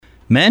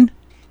Men,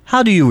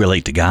 how do you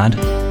relate to God?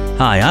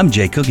 Hi, I'm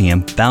Jay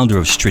Cookingham, founder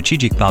of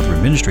Strategic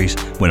Fathering Ministries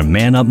with a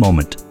Man Up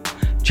Moment.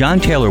 John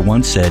Taylor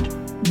once said,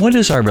 "What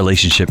is our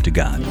relationship to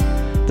God?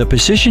 The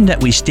position that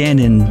we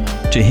stand in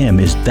to Him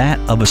is that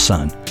of a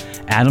son.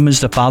 Adam is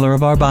the father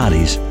of our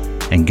bodies,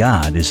 and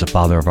God is the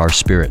father of our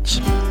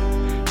spirits."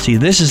 See,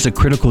 this is the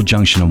critical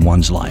junction of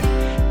one's life,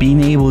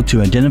 being able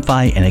to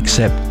identify and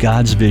accept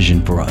God's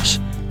vision for us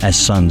as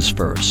sons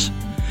first.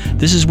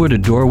 This is where the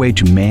doorway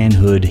to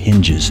manhood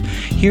hinges.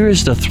 Here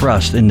is the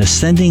thrust and the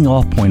sending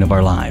off point of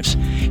our lives.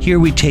 Here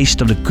we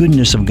taste of the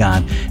goodness of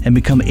God and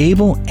become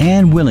able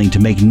and willing to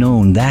make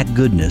known that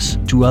goodness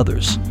to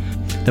others.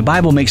 The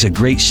Bible makes a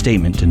great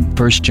statement in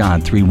 1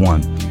 John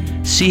 3:1.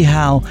 See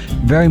how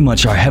very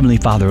much our Heavenly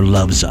Father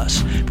loves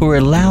us, for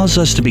it allows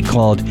us to be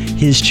called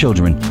His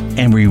children,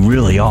 and we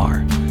really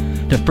are.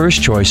 The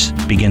first choice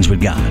begins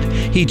with God.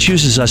 He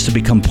chooses us to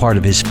become part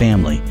of His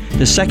family.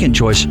 The second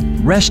choice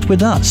rests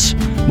with us,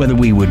 whether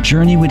we would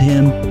journey with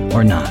Him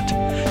or not.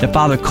 The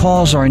Father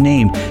calls our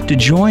name to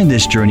join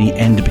this journey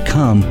and to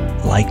become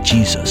like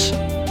Jesus.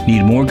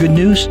 Need more good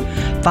news?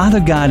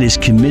 Father God is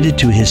committed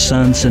to His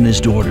sons and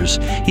His daughters.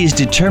 He is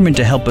determined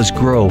to help us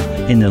grow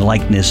in the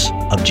likeness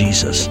of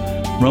Jesus.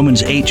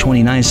 Romans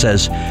 8:29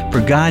 says, "For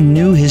God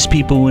knew His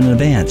people in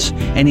advance,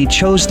 and He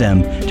chose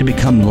them to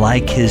become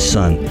like His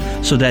Son,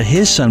 so that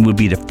His Son would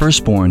be the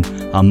firstborn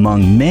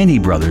among many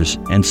brothers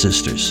and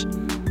sisters."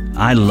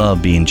 I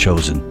love being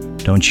chosen,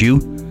 don't you?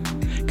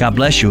 God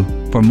bless you.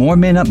 For more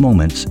Man Up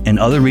Moments and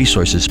other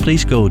resources,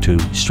 please go to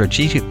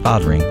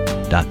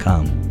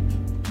strategicfathering.com.